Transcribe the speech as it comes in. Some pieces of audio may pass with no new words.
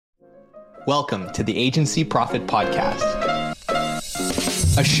Welcome to the Agency Profit Podcast,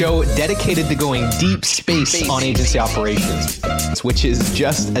 a show dedicated to going deep space on agency operations, which is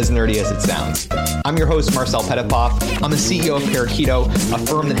just as nerdy as it sounds. I'm your host, Marcel Petitpoff. I'm the CEO of Parakeeto, a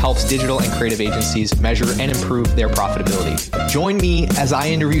firm that helps digital and creative agencies measure and improve their profitability. Join me as I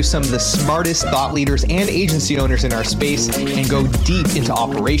interview some of the smartest thought leaders and agency owners in our space and go deep into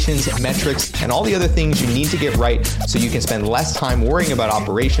operations, metrics, and all the other things you need to get right so you can spend less time worrying about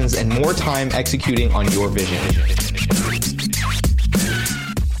operations and more time executing on your vision.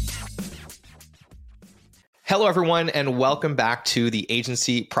 Hello, everyone, and welcome back to the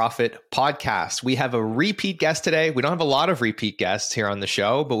Agency Profit Podcast. We have a repeat guest today. We don't have a lot of repeat guests here on the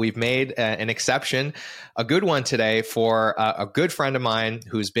show, but we've made an exception, a good one today for a good friend of mine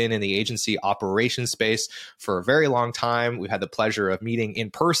who's been in the agency operations space for a very long time. We've had the pleasure of meeting in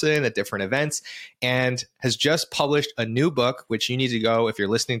person at different events and has just published a new book, which you need to go, if you're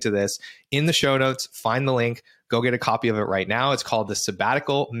listening to this, in the show notes, find the link, go get a copy of it right now. It's called The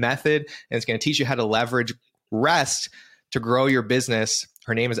Sabbatical Method, and it's going to teach you how to leverage rest to grow your business.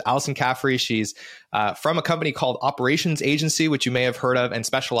 Her name is Alyson Caffrey. She's from a company called Operations Agency, which you may have heard of, and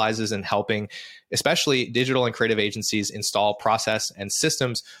specializes in helping especially digital and creative agencies install process and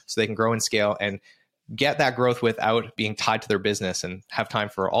systems so they can grow and scale and get that growth without being tied to their business and have time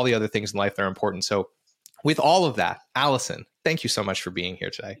for all the other things in life that are important. So with all of that, Alyson, thank you so much for being here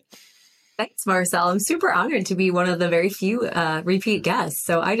today. Thanks, Marcel. I'm super honored to be one of the very few repeat guests.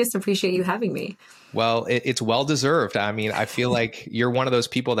 So I just appreciate you having me. Well, it's well-deserved. I mean, I feel like you're one of those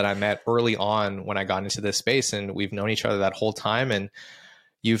people that I met early on when I got into this space, and we've known each other that whole time. And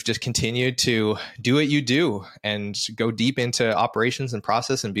you've just continued to do what you do and go deep into operations and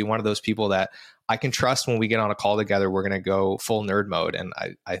process and be one of those people that I can trust when we get on a call together. We're going to go full nerd mode. And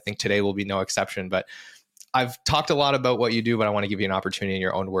I think today will be no exception. But I've talked a lot about what you do, but I want to give you an opportunity in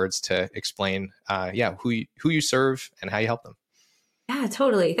your own words to explain, who you serve and how you help them. Yeah,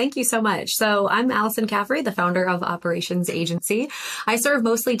 totally. Thank you so much. So I'm Alyson Caffrey, the founder of Operations Agency. I serve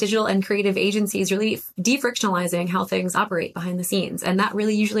mostly digital and creative agencies, really defrictionalizing how things operate behind the scenes. And that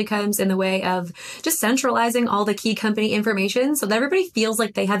really usually comes in the way of just centralizing all the key company information so that everybody feels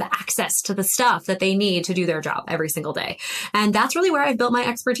like they have access to the stuff that they need to do their job every single day. And that's really where I've built my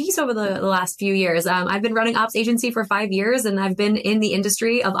expertise over the last few years. I've been running ops agency for 5 years, and I've been in the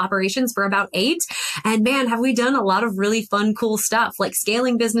industry of operations for about 8. And man, have we done a lot of really fun, cool stuff, like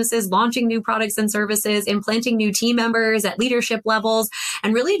scaling businesses, launching new products and services, implanting new team members at leadership levels,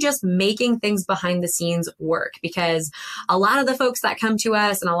 and really just making things behind the scenes work. Because a lot of the folks that come to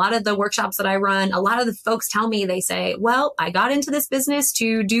us and a lot of the workshops that I run, a lot of the folks tell me, they say, well, I got into this business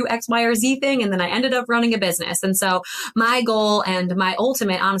to do X, Y, or Z thing, and then I ended up running a business. And so my goal and my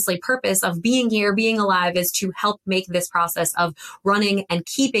ultimate, honestly, purpose of being here, being alive, is to help make this process of running and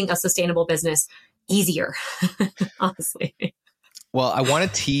keeping a sustainable business easier, honestly. Well, I want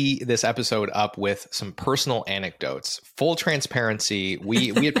to tee this episode up with some personal anecdotes. Full transparency, we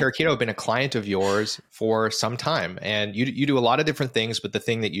at Parakeeto have been a client of yours for some time, and you do a lot of different things, but the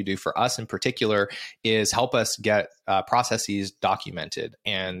thing that you do for us in particular is help us get processes documented.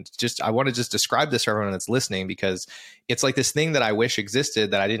 And I want to just describe this for everyone that's listening, because it's like this thing that I wish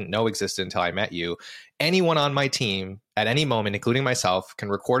existed that I didn't know existed until I met you. Anyone on my team at any moment, including myself, can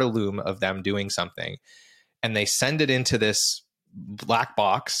record a loom of them doing something, and they send it into this black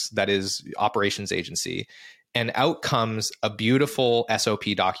box that is Operations Agency, and out comes a beautiful SOP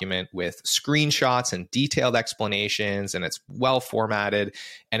document with screenshots and detailed explanations, and it's well formatted,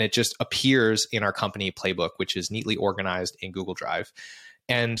 and it just appears in our company playbook, which is neatly organized in Google Drive.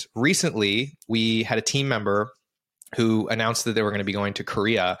 And recently we had a team member who announced that they were going to be going to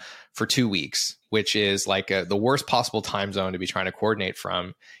Korea for 2 weeks, which is like the worst possible time zone to be trying to coordinate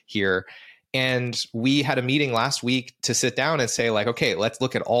from here. And we had a meeting last week to sit down and say, like, okay, let's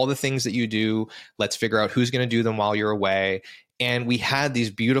look at all the things that you do. Let's figure out who's going to do them while you're away. And we had these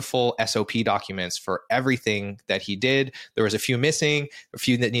beautiful SOP documents for everything that he did. There was a few missing, a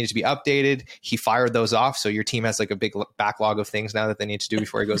few that needed to be updated. He fired those off. So your team has like a big backlog of things now that they need to do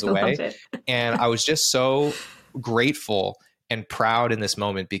before he goes away. And I was just so grateful and proud in this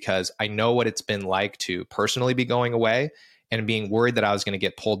moment, because I know what it's been like to personally be going away and being worried that I was going to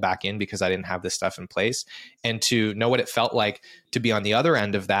get pulled back in because I didn't have this stuff in place, and to know what it felt like to be on the other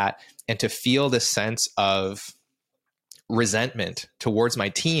end of that and to feel this sense of resentment towards my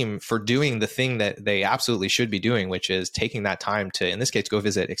team for doing the thing that they absolutely should be doing, which is taking that time to, in this case, go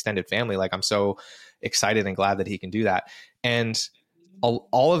visit extended family. Like, I'm so excited and glad that he can do that. And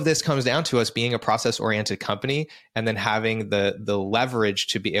all of this comes down to us being a process-oriented company and then having the leverage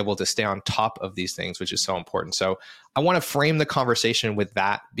to be able to stay on top of these things, which is so important. So I want to frame the conversation with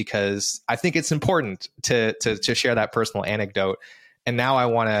that because I think it's important to share that personal anecdote. And now I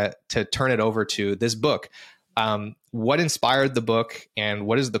want to turn it over to this book. What inspired the book and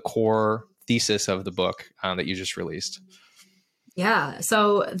what is the core thesis of the book that you just released? Yeah.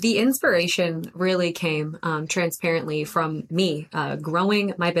 So the inspiration really came transparently from me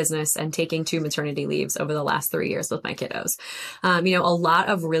growing my business and taking 2 maternity leaves over the last 3 years with my kiddos. A lot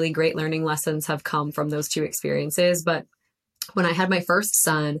of really great learning lessons have come from those 2 experiences. But when I had my first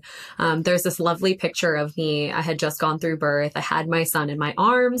son, there's this lovely picture of me. I had just gone through birth. I had my son in my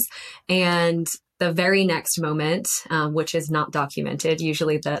arms, and the very next moment, which is not documented,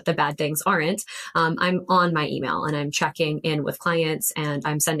 usually the bad things aren't, I'm on my email and I'm checking in with clients and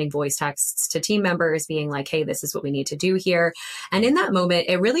I'm sending voice texts to team members being like, hey, this is what we need to do here. And in that moment,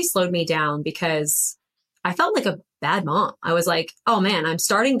 it really slowed me down because I felt like a bad mom. I was like, oh man, I'm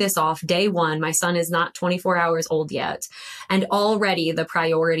starting this off day 1. My son is not 24 hours old yet. And already the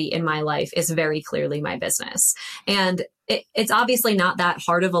priority in my life is very clearly my business. And it's obviously not that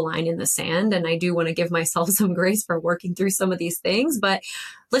hard of a line in the sand. And I do want to give myself some grace for working through some of these things. But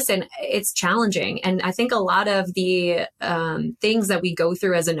listen, it's challenging. And I think a lot of the things that we go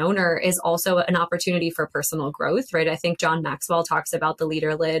through as an owner is also an opportunity for personal growth, right? I think John Maxwell talks about the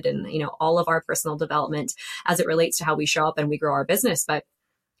leader lid and, all of our personal development as it relates to how we show up and we grow our business. But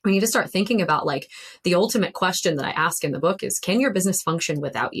we need to start thinking about the ultimate question that I ask in the book is, can your business function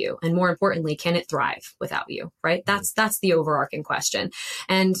without you? And more importantly, can it thrive without you? Right? That's the overarching question.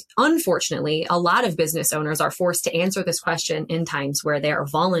 And unfortunately, a lot of business owners are forced to answer this question in times where they are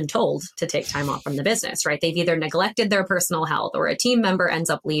voluntold to take time off from the business, right? They've either neglected their personal health or a team member ends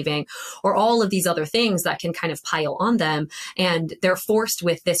up leaving or all of these other things that can kind of pile on them. And they're forced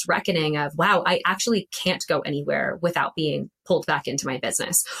with this reckoning of, wow, I actually can't go anywhere without being pulled back into my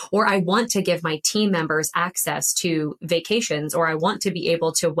business. Or I want to give my team members access to vacations, or I want to be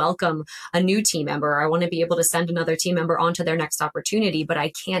able to welcome a new team member, or I want to be able to send another team member on to their next opportunity, but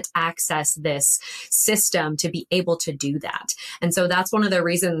I can't access this system to be able to do that. And so that's one of the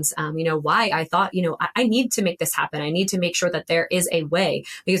reasons, why I thought, I need to make this happen. I need to make sure that there is a way,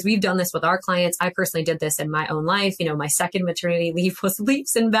 because we've done this with our clients. I personally did this in my own life. My second maternity leave was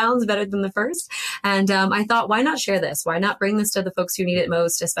leaps and bounds better than the first. And I thought, why not share this? Why not bring this to the folks who need it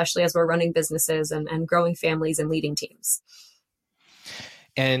most, especially as we're running businesses and growing families and leading teams?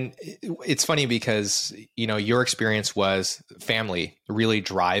 And it's funny because, your experience was family really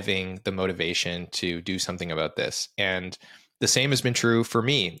driving the motivation to do something about this. And the same has been true for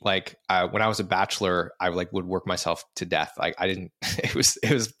me. When I was a bachelor, I would work myself to death. It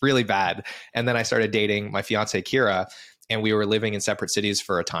was really bad. And then I started dating my fiance, Kira, and we were living in separate cities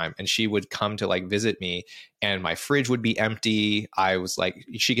for a time. And she would come to visit me and my fridge would be empty. I was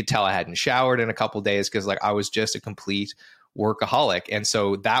she could tell I hadn't showered in a couple of days because I was just a complete workaholic. And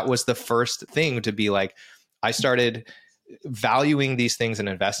so that was the first thing to be I started valuing these things and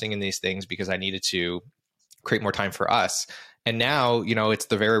investing in these things because I needed to create more time for us. And now, it's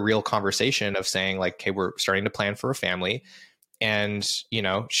the very real conversation of saying okay, we're starting to plan for a family. And,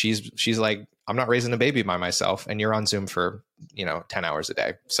 she's like, I'm not raising a baby by myself and you're on Zoom for, 10 hours a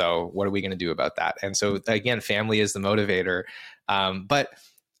day. So what are we going to do about that? And so again, family is the motivator. But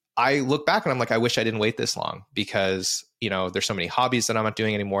I look back and I'm like, I wish I didn't wait this long because, there's so many hobbies that I'm not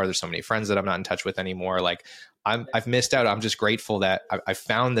doing anymore. There's so many friends that I'm not in touch with anymore. I've missed out. I'm just grateful that I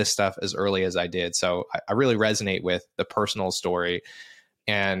found this stuff as early as I did. So I really resonate with the personal story.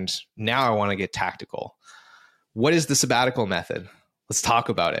 And now I want to get tactical. What is the sabbatical method? Let's talk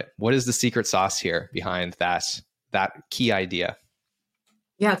about it. What is the secret sauce here behind that key idea?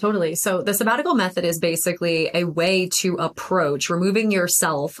 Yeah, totally. So the sabbatical method is basically a way to approach removing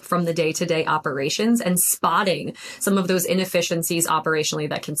yourself from the day-to-day operations and spotting some of those inefficiencies operationally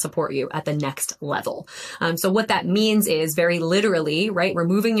that can support you at the next level. So what that means is very literally, right,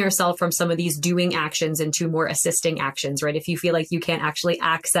 removing yourself from some of these doing actions into more assisting actions, right? If you feel like you can't actually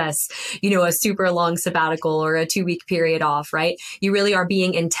access, a super long sabbatical or a 2-week period off, right? You really are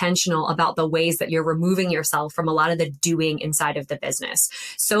being intentional about the ways that you're removing yourself from a lot of the doing inside of the business.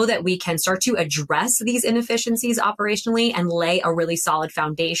 so that we can start to address these inefficiencies operationally and lay a really solid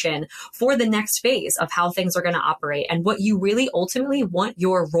foundation for the next phase of how things are going to operate and what you really ultimately want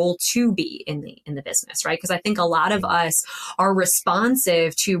your role to be in the business, right? Because I think a lot of us are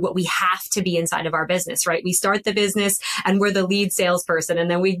responsive to what we have to be inside of our business, right? We start the business and we're the lead salesperson, and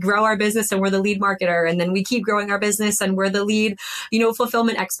then we grow our business and we're the lead marketer, and then we keep growing our business and we're the lead,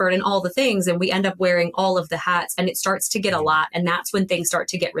 fulfillment expert and all the things, and we end up wearing all of the hats, and it starts to get a lot, and that's when things start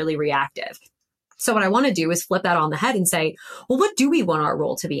to get really reactive. So what I want to do is flip that on the head and say, well, what do we want our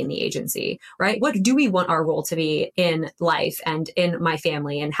role to be in the agency, right? What do we want our role to be in life and in my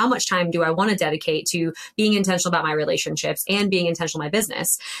family? And how much time do I want to dedicate to being intentional about my relationships and being intentional in my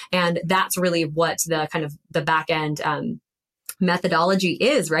business? And that's really what the kind of the back end methodology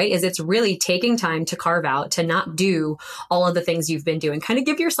is, right? Is it's really taking time to carve out, to not do all of the things you've been doing, kind of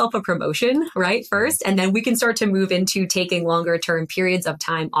give yourself a promotion, right? First, and then we can start to move into taking longer term periods of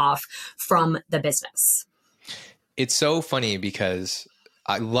time off from the business. It's so funny because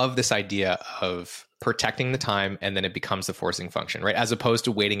I love this idea of protecting the time, and then it becomes the forcing function, right? As opposed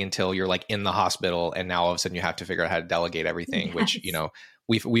to waiting until you're like in the hospital and now all of a sudden you have to figure out how to delegate everything, yes. Which,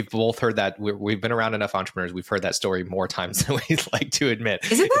 we've both heard that. We've been around enough entrepreneurs. We've heard that story more times than we'd like to admit.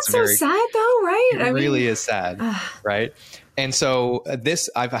 Isn't that so sad though, right? It really is sad, right? And so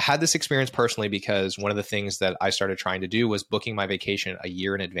I've had this experience personally because one of the things that I started trying to do was booking my vacation a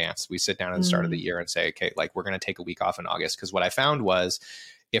year in advance. We sit down at the start of the year and say, okay, like we're going to take a week off in August. Because what I found was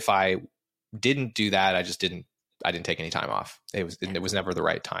if I didn't do that, I didn't take any time off. It was never the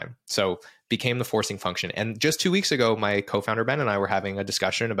right time. So became the forcing function. And just 2 weeks ago, my co-founder Ben and I were having a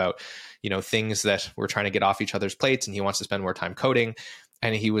discussion about, things that we're trying to get off each other's plates, and he wants to spend more time coding.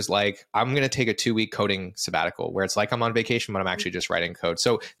 And he was like, I'm going to take a 2-week coding sabbatical where it's like I'm on vacation, but I'm actually just writing code.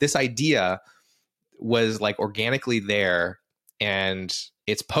 So this idea was like organically there, and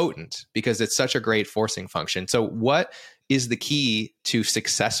it's potent because it's such a great forcing function. So what is the key to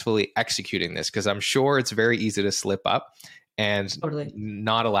successfully executing this? Because I'm sure it's very easy to slip up and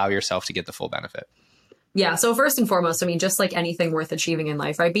not allow yourself to get the full benefit. Yeah. So first and foremost, just like anything worth achieving in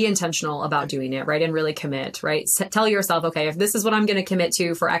life, right? Be intentional about doing it, right? And really commit, right? Tell yourself, okay, if this is what I'm going to commit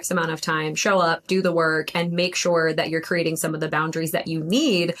to for X amount of time, show up, do the work, and make sure that you're creating some of the boundaries that you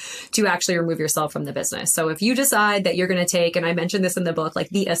need to actually remove yourself from the business. So if you decide that you're going to take, and I mentioned this in the book, like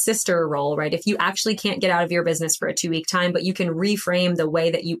the assister role, right? If you actually can't get out of your business for a 2-week time, but you can reframe the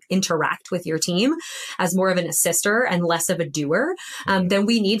way that you interact with your team as more of an assister and less of a doer, then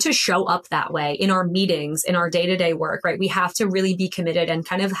we need to show up that way in our meetings, in our day-to-day work, right? We have to really be committed and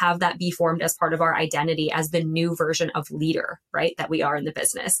kind of have that be formed as part of our identity as the new version of leader, right? That we are in the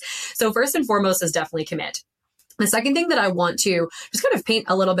business. So first and foremost is definitely commit. The second thing that I want to just kind of paint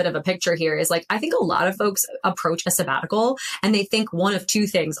a little bit of a picture here is like, I think a lot of folks approach a sabbatical and they think one of two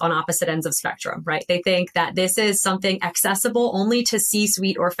things on opposite ends of spectrum, right? They think that this is something accessible only to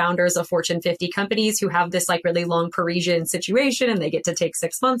C-suite or founders of Fortune 50 companies who have this like really long Parisian situation and they get to take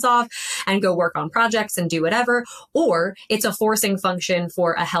 6 months off and go work on projects and do whatever. Or it's a forcing function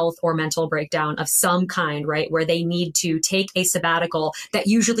for a health or mental breakdown of some kind, right? Where they need to take a sabbatical that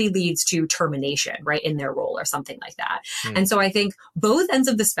usually leads to termination, right? In their role or something like that. And so I think both ends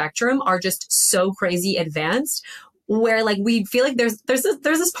of the spectrum are just so crazy advanced where like we feel like there's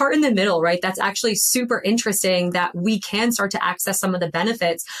this part in the middle, right? That's actually super interesting that we can start to access some of the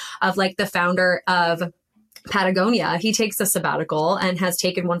benefits of like the founder of Patagonia. He takes a sabbatical and has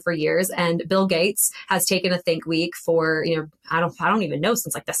taken one for years. And Bill Gates has taken a think week for, I don't even know,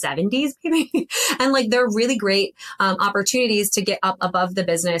 since like the 70s, maybe. And like, they're really great opportunities to get up above the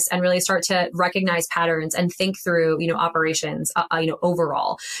business and really start to recognize patterns and think through, operations,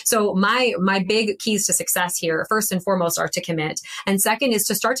 overall. So my big keys to success here, first and foremost, are to commit. And second is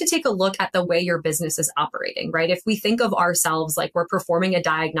to start to take a look at the way your business is operating, right? If we think of ourselves like we're performing a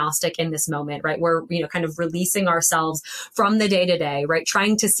diagnostic in this moment, right? We're, kind of releasing ourselves from the day to day, right?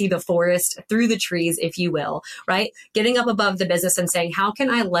 Trying to see the forest through the trees, if you will, right? Getting up above the business and saying, how can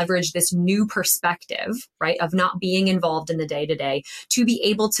I leverage this new perspective, right? Of not being involved in the day to day to be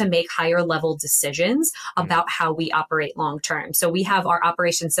able to make higher level decisions about how we operate long term. So we have our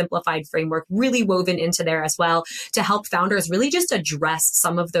Operation Simplified framework really woven into there as well to help founders really just address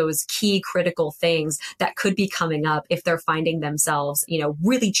some of those key critical things that could be coming up if they're finding themselves,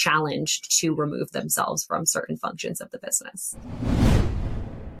 really challenged to remove themselves from certain functions of the business.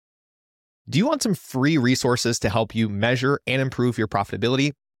 Do you want some free resources to help you measure and improve your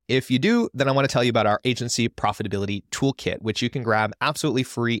profitability? If you do, then I want to tell you about our agency profitability toolkit, which you can grab absolutely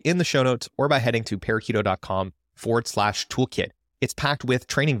free in the show notes or by heading to parakeeto.com/toolkit. It's packed with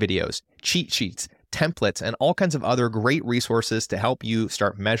training videos, cheat sheets, templates, and all kinds of other great resources to help you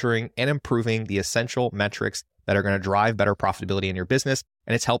start measuring and improving the essential metrics that are going to drive better profitability in your business.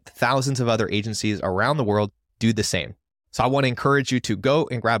 And it's helped thousands of other agencies around the world do the same. So I want to encourage you to go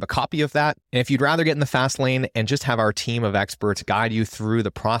and grab a copy of that. And if you'd rather get in the fast lane and just have our team of experts guide you through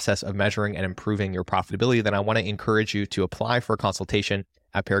the process of measuring and improving your profitability, then I want to encourage you to apply for a consultation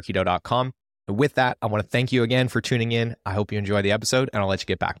at parakeeto.com. And with that, I want to thank you again for tuning in. I hope you enjoy the episode, and I'll let you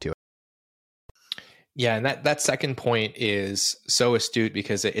get back to it. Yeah, and that second point is so astute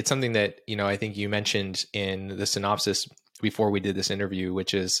because it's something that, I think you mentioned in the synopsis before we did this interview,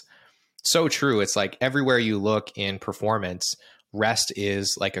 which is so true. It's like everywhere you look in performance, rest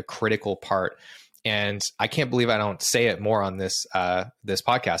is like a critical part. And I can't believe I don't say it more on this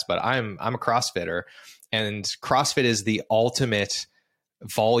podcast, but I'm a CrossFitter, and CrossFit is the ultimate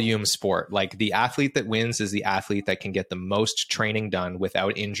volume sport. Like the athlete that wins is the athlete that can get the most training done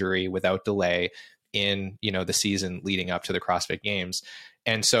without injury, without delay in, the season leading up to the CrossFit Games.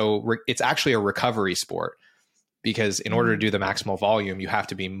 And so it's actually a recovery sport, because in order to do the maximal volume, you have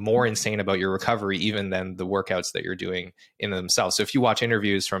to be more insane about your recovery even than the workouts that you're doing in themselves. So if you watch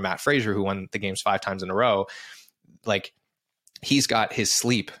interviews from Matt Fraser, who won the Games 5 times in a row, like he's got his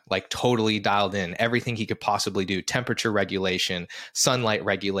sleep like totally dialed in, everything he could possibly do, temperature regulation, sunlight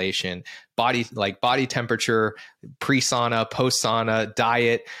regulation, body temperature, pre-sauna, post-sauna,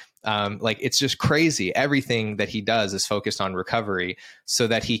 diet. Like it's just crazy. Everything that he does is focused on recovery so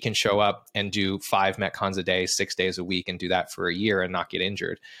that he can show up and do 5 Metcons a day, 6 days a week, and do that for a year and not get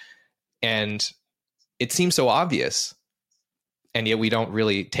injured. And it seems so obvious. And yet we don't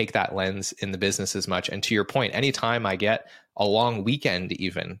really take that lens in the business as much. And to your point, anytime I get a long weekend,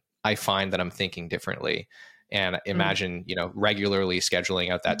 even, I find that I'm thinking differently. And imagine, regularly scheduling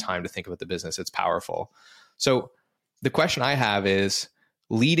out that time to think about the business. It's powerful. So the question I have is,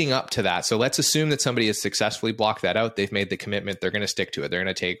 leading up to that, so let's assume that somebody has successfully blocked that out. They've made the commitment. They're going to stick to it. They're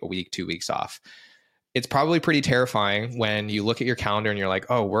going to take a week, 2 weeks off. It's probably pretty terrifying when you look at your calendar and you're like,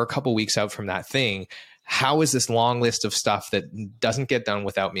 oh, we're a couple weeks out from that thing. How is this long list of stuff that doesn't get done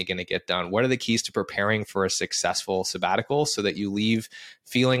without me going to get done? What are the keys to preparing for a successful sabbatical so that you leave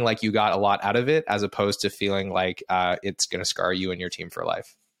feeling like you got a lot out of it, as opposed to feeling like it's going to scar you and your team for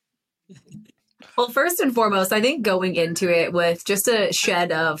life? Well, first and foremost, I think going into it with just a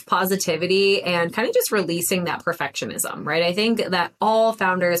shed of positivity and kind of just releasing that perfectionism, right? I think that all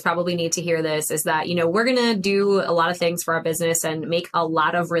founders probably need to hear this, is that, we're going to do a lot of things for our business and make a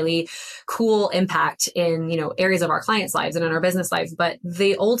lot of really cool impact in, areas of our clients' lives and in our business lives. But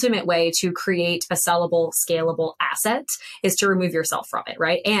the ultimate way to create a sellable, scalable asset is to remove yourself from it,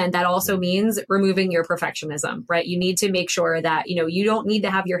 right? And that also means removing your perfectionism, right? You need to make sure that, you don't need to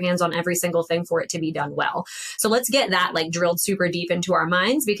have your hands on every single thing for it to be done well. So let's get that like drilled super deep into our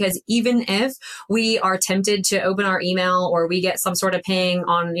minds, because even if we are tempted to open our email or we get some sort of ping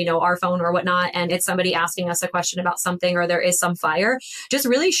on, our phone or whatnot, and it's somebody asking us a question about something, or there is some fire, just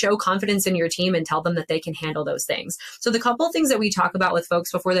really show confidence in your team and tell them that they can handle those things. So the couple of things that we talk about with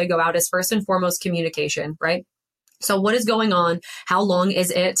folks before they go out is first and foremost communication, right? So what is going on? How long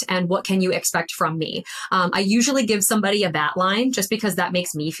is it? And what can you expect from me? I usually give somebody a bat line just because that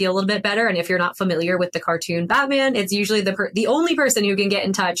makes me feel a little bit better. And if you're not familiar with the cartoon Batman, it's usually the only person who can get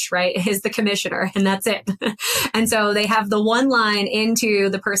in touch, right, is the commissioner, and that's it. And so they have the one line into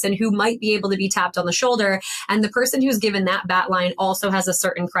the person who might be able to be tapped on the shoulder. And the person who's given that bat line also has a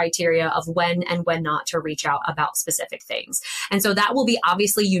certain criteria of when and when not to reach out about specific things. And so that will be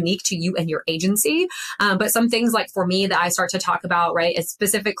obviously unique to you and your agency. But some things like for me that I start to talk about, right, is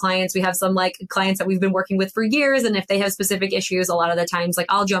specific clients. We have some like clients that we've been working with for years. And if they have specific issues, a lot of the times, like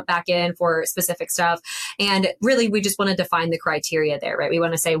I'll jump back in for specific stuff. And really, we just want to define the criteria there, right? We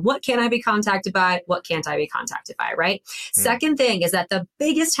want to say, what can I be contacted by? What can't I be contacted by, right? Second thing is that the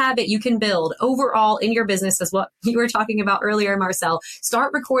biggest habit you can build overall in your business is what you were talking about earlier, Marcel.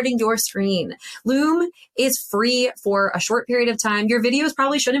 Start recording your screen. Loom is free for a short period of time. Your videos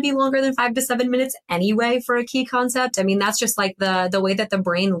probably shouldn't be longer than 5 to 7 minutes anyway for a key concept. I mean, that's just like the way that the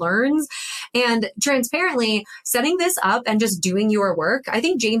brain learns. And transparently, setting this up and just doing your work, I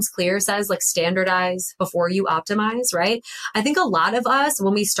think James Clear says like standardize before you optimize, right? I think a lot of us,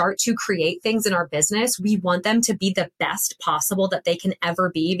 when we start to create things in our business, we want them to be the best possible that they can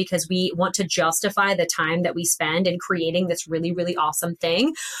ever be, because we want to justify the time that we spend in creating this really, really awesome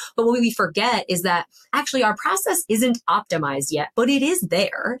thing. But what we forget is that actually our process isn't optimized yet, but it is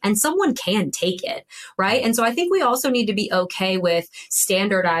there and someone can take it, right? And so I think we also need to be okay with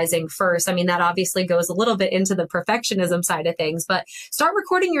standardizing first. I mean, that obviously goes a little bit into the perfectionism side of things, but start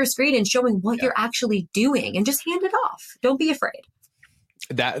recording your screen and showing what you're actually doing and just hand it off. Don't be afraid.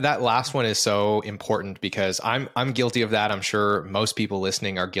 That last one is so important because I'm guilty of that. I'm sure most people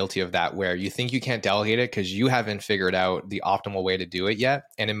listening are guilty of that, where you think you can't delegate it because you haven't figured out the optimal way to do it yet.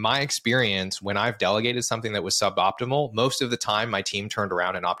 And in my experience, when I've delegated something that was suboptimal, most of the time my team turned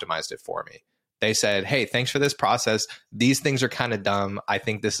around and optimized it for me. They said, "Hey, thanks for this process. These things are kind of dumb. I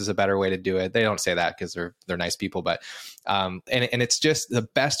think this is a better way to do it." They don't say that because they're nice people, but and it's just the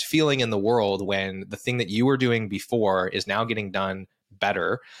best feeling in the world when the thing that you were doing before is now getting done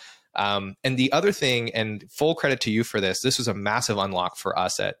better. And the other thing, and full credit to you for this was a massive unlock for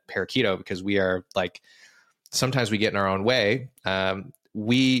us at Parakeeto, because we are like, sometimes we get in our own way.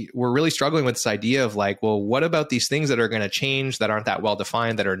 We were really struggling with this idea of like, well, what about these things that are going to change, that aren't that well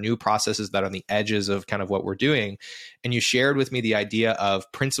defined, that are new processes that are on the edges of kind of what we're doing? And you shared with me the idea of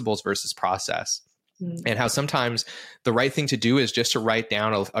principles versus process. And how sometimes the right thing to do is just to write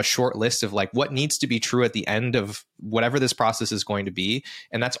down a short list of like what needs to be true at the end of whatever this process is going to be.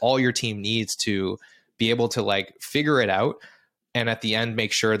 And that's all your team needs to be able to like figure it out. And at the end,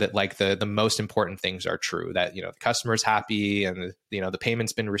 make sure that like the most important things are true, that, you know, the customer's happy and, you know, the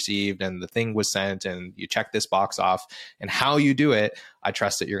payment's been received and the thing was sent and you check this box off. And how you do it, I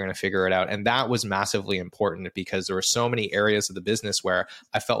trust that you're going to figure it out. And that was massively important because there were so many areas of the business where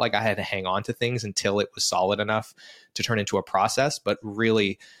I felt like I had to hang on to things until it was solid enough to turn into a process. But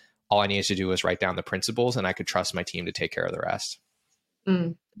really, all I needed to do was write down the principles and I could trust my team to take care of the rest.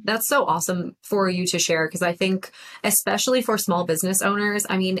 That's so awesome for you to share, because I think, especially for small business owners,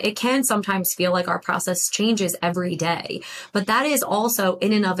 I mean, it can sometimes feel like our process changes every day, but that is also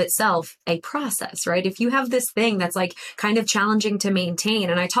in and of itself a process, right? If you have this thing that's like kind of challenging to maintain,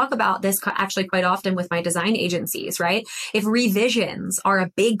 and I talk about this actually quite often with my design agencies, right? If revisions are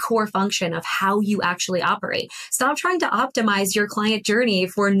a big core function of how you actually operate, stop trying to optimize your client journey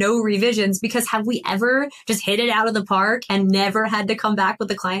for no revisions, because have we ever just hit it out of the park and never had to come back with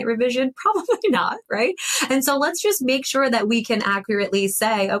a client revision? Probably not, right? And so let's just make sure that we can accurately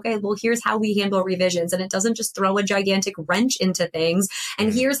say, okay, well, here's how we handle revisions. And it doesn't just throw a gigantic wrench into things.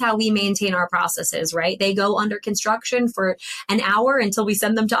 And here's how we maintain our processes, right? They go under construction for an hour until we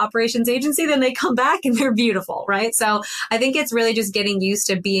send them to operations agency. Then they come back and they're beautiful, right? So I think it's really just getting used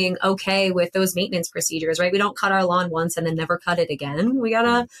to being okay with those maintenance procedures, right? We don't cut our lawn once and then never cut it again. We got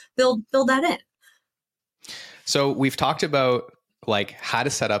to build that in. So we've talked about like how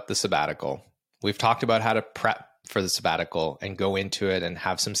to set up the sabbatical. We've talked about how to prep for the sabbatical and go into it and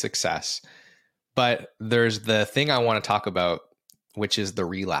have some success. But there's the thing I want to talk about, which is the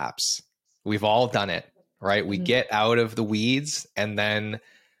relapse. We've all done it, right? We get out of the weeds and then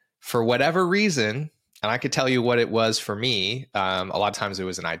for whatever reason, and I could tell you what it was for me. A lot of times it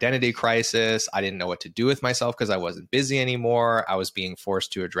was an identity crisis. I didn't know what to do with myself because I wasn't busy anymore. I was being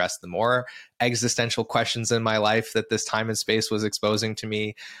forced to address the more existential questions in my life that this time and space was exposing to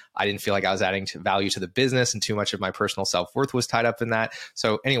me. I didn't feel like I was adding value to the business, and too much of my personal self-worth was tied up in that.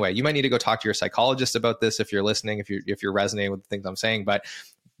 So anyway, you might need to go talk to your psychologist about this if you're listening, if you're resonating with the things I'm saying. But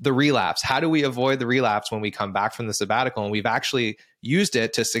the relapse, how do we avoid the relapse when we come back from the sabbatical? And we've actually used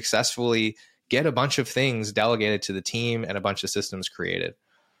it to successfully get a bunch of things delegated to the team and a bunch of systems created.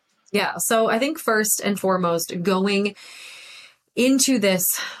 Yeah. So I think first and foremost, going into this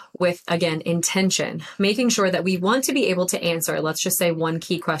with, again, intention, making sure that we want to be able to answer, let's just say one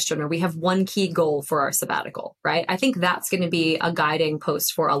key question, or we have one key goal for our sabbatical, right? I think that's going to be a guiding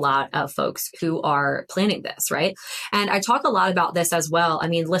post for a lot of folks who are planning this, right? And I talk a lot about this as well. I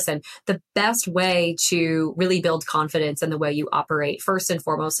mean, listen, the best way to really build confidence in the way you operate, first and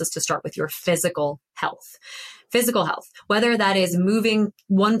foremost, is to start with your physical health. Physical health, whether that is moving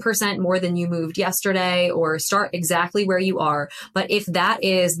 1% more than you moved yesterday, or start exactly where you are. But if that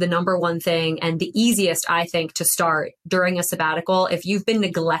is the number one thing and the easiest, I think, to start during a sabbatical, if you've been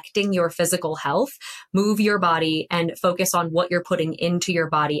neglecting your physical health, move your body and focus on what you're putting into your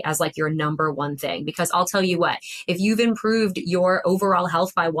body as like your number one thing. Because I'll tell you what, if you've improved your overall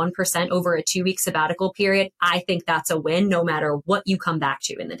health by 1% over a 2-week sabbatical period, I think that's a win no matter what you come back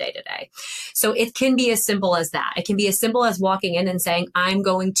to in the day to day. So it can be as simple as that. It can be as simple as walking in and saying, I'm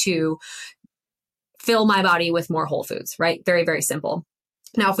going to fill my body with more whole foods, right? Very, very simple.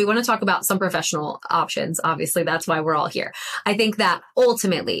 Now, if we want to talk about some professional options, obviously that's why we're all here. I think that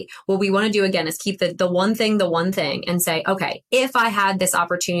ultimately what we want to do again is keep the one thing and say, okay, if I had this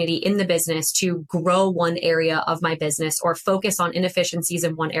opportunity in the business to grow one area of my business or focus on inefficiencies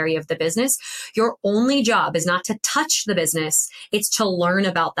in one area of the business, your only job is not to touch the business. It's to learn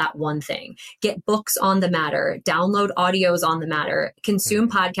about that one thing. Get books on the matter, download audios on the matter, consume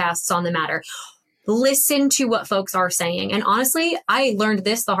podcasts on the matter. Listen to what folks are saying. And honestly, I learned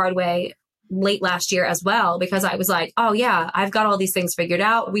this the hard way late last year as well, because I was like, oh yeah, I've got all these things figured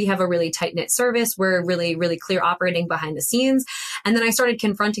out. We have a really tight knit service. We're really, really clear operating behind the scenes. And then I started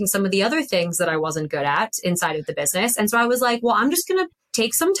confronting some of the other things that I wasn't good at inside of the business. And so I was like, well, I'm just going to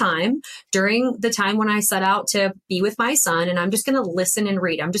take some time during the time when I set out to be with my son, and I'm just going to listen and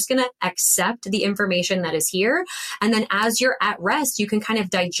read. I'm just going to accept the information that is here. And then as you're at rest, you can kind of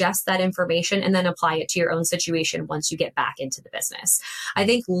digest that information and then apply it to your own situation once you get back into the business. I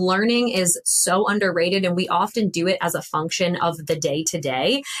think learning is so underrated, and we often do it as a function of the day to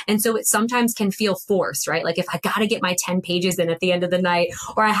day. And so it sometimes can feel forced, right? Like if I got to get my 10 pages in at the end of the night,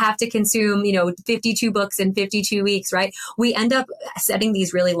 or I have to consume, 52 books in 52 weeks, right? We end up setting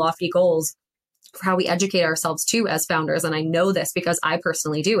these really lofty goals for how we educate ourselves too as founders. And I know this because I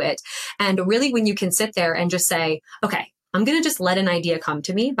personally do it. And really, when you can sit there and just say, okay, I'm going to just let an idea come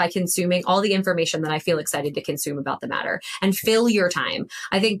to me by consuming all the information that I feel excited to consume about the matter, and fill your time.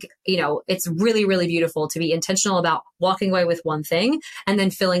 I think, it's really, really beautiful to be intentional about walking away with one thing and then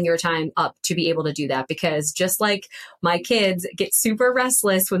filling your time up to be able to do that. Because just like my kids get super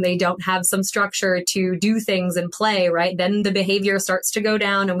restless when they don't have some structure to do things and play, right? Then the behavior starts to go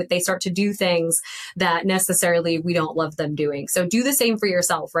down and they start to do things that necessarily we don't love them doing. So do the same for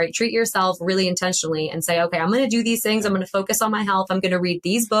yourself, right? Treat yourself really intentionally and say, okay, I'm going to do these things. I'm going to focus on my health. I'm going to read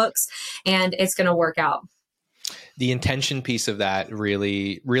these books, and it's going to work out. The intention piece of that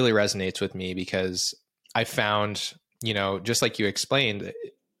really, really resonates with me, because I found, just like you explained,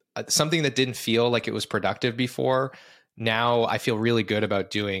 something that didn't feel like it was productive before, now I feel really good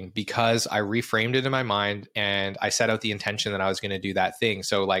about doing, because I reframed it in my mind and I set out the intention that I was going to do that thing.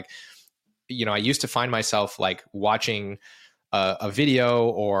 So I used to find myself watching a video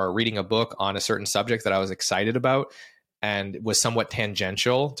or reading a book on a certain subject that I was excited about, and was somewhat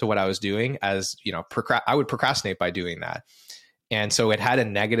tangential to what I was doing, as I would procrastinate by doing that. And so it had a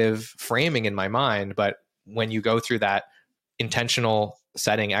negative framing in my mind. But when you go through that intentional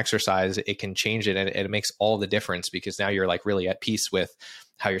setting exercise, it can change it, and it makes all the difference, because now you're really at peace with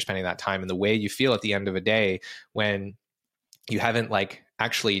how you're spending that time and the way you feel at the end of a day when you haven't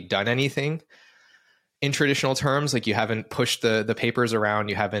actually done anything. In traditional terms, you haven't pushed the papers around,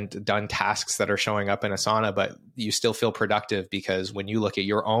 you haven't done tasks that are showing up in Asana, but you still feel productive, because when you look at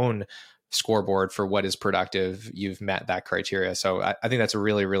your own scoreboard for what is productive, you've met that criteria. So I think that's a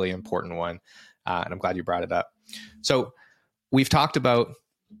really, really important one. And I'm glad you brought it up. So we've talked about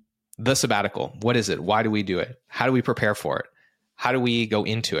the sabbatical. What is it? Why do we do it? How do we prepare for it? How do we go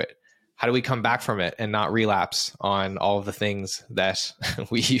into it? How do we come back from it and not relapse on all of the things that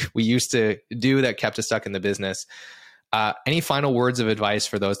we used to do that kept us stuck in the business? Any final words of advice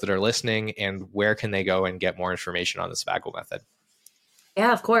for those that are listening, and where can they go and get more information on the sabbatical method?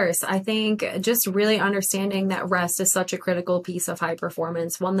 Yeah, of course. I think just really understanding that rest is such a critical piece of high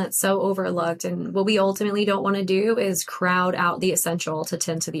performance, one that's so overlooked. And what we ultimately don't want to do is crowd out the essential to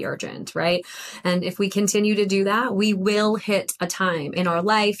tend to the urgent, right? And if we continue to do that, we will hit a time in our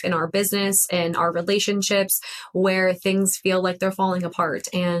life, in our business, in our relationships where things feel like they're falling apart.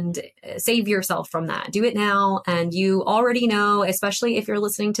 And save yourself from that. Do it now. And you already know, especially if you're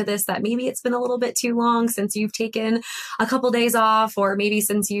listening to this, that maybe it's been a little bit too long since you've taken a couple days off, or maybe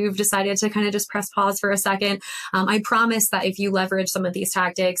since you've decided to kind of just press pause for a second. I promise that if you leverage some of these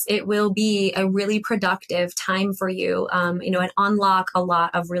tactics, it will be a really productive time for you, and unlock a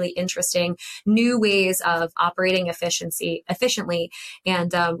lot of really interesting new ways of operating efficiently,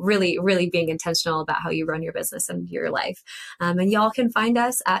 and really, really being intentional about how you run your business and your life. And y'all can find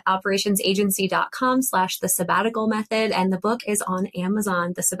us at operationsagency.com/the sabbatical method. And the book is on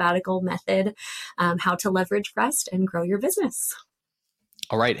Amazon, The Sabbatical Method, How to Leverage Rest and Grow Your Business.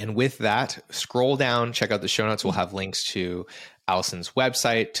 All right. And with that, scroll down, check out the show notes. We'll have links to Alyson's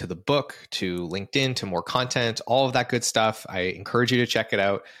website, to the book, to LinkedIn, to more content, all of that good stuff. I encourage you to check it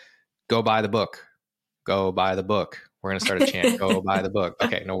out. Go buy the book. Go buy the book. We're going to start a chant. Go buy the book.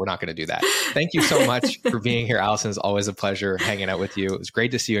 Okay. No, we're not going to do that. Thank you so much for being here, Alyson. It's always a pleasure hanging out with you. It was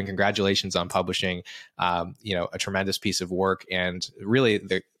great to see you, and congratulations on publishing, a tremendous piece of work, and really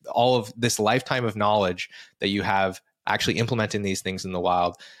all of this lifetime of knowledge that you have actually implementing these things in the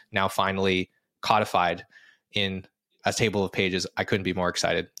wild, now finally codified in a table of pages. I couldn't be more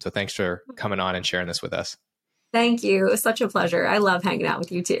excited. So thanks for coming on and sharing this with us. Thank you. It was such a pleasure. I love hanging out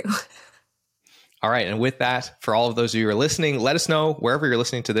with you too. All right. And with that, for all of those of you who are listening, let us know wherever you're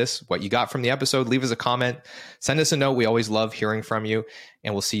listening to this, what you got from the episode. Leave us a comment, send us a note. We always love hearing from you,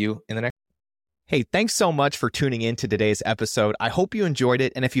 and we'll see you in the next. Hey, thanks so much for tuning in to today's episode. I hope you enjoyed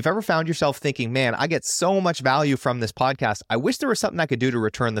it. And if you've ever found yourself thinking, man, I get so much value from this podcast, I wish there was something I could do to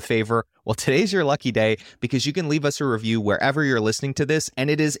return the favor. Well, today's your lucky day because you can leave us a review wherever you're listening to this, and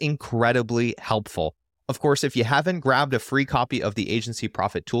it is incredibly helpful. Of course, if you haven't grabbed a free copy of the Agency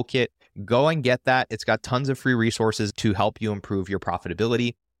Profit Toolkit, go and get that. It's got tons of free resources to help you improve your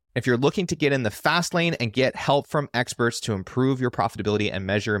profitability. If you're looking to get in the fast lane and get help from experts to improve your profitability and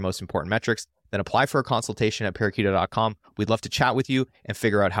measure your most important metrics, then apply for a consultation at parakeeto.com. We'd love to chat with you and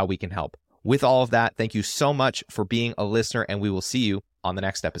figure out how we can help. With all of that, thank you so much for being a listener, and we will see you on the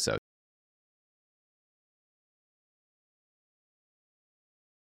next episode.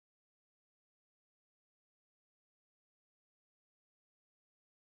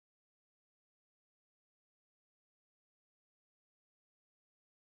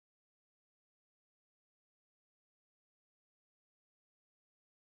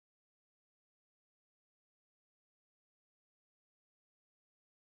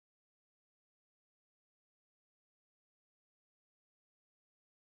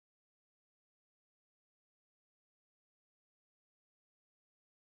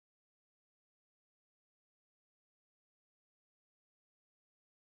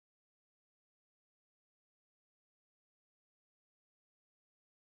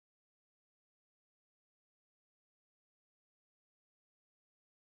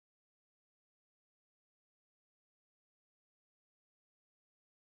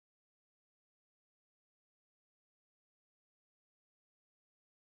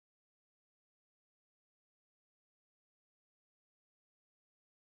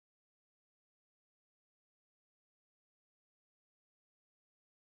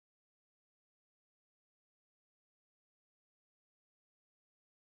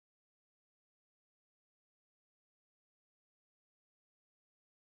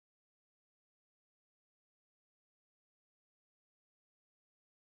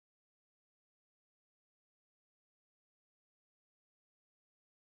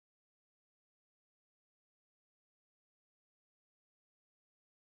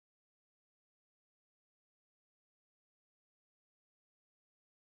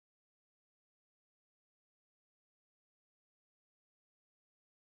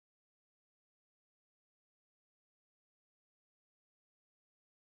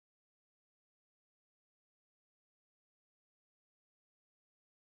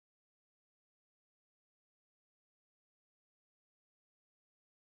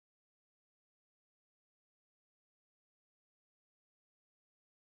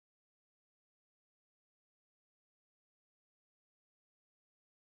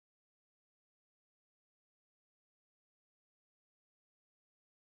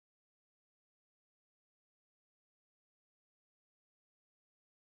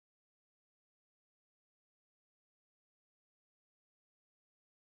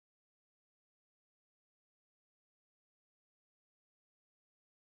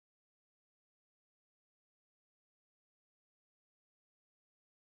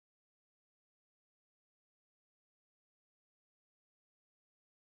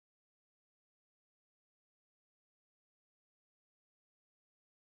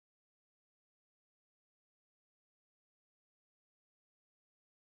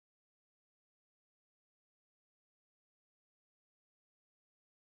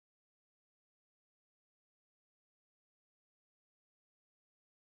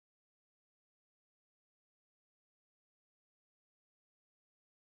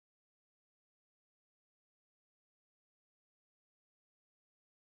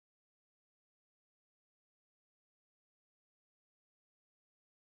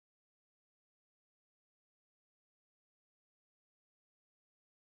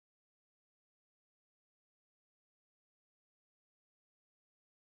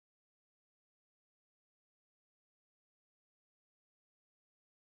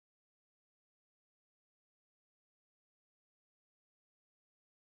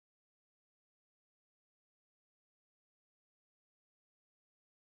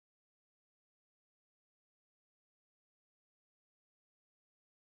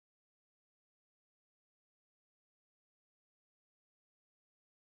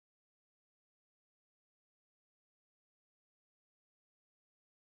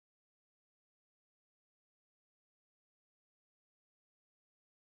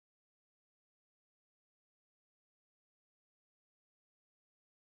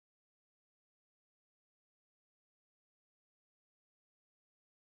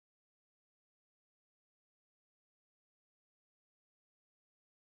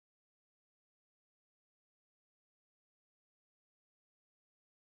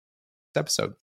 Episode.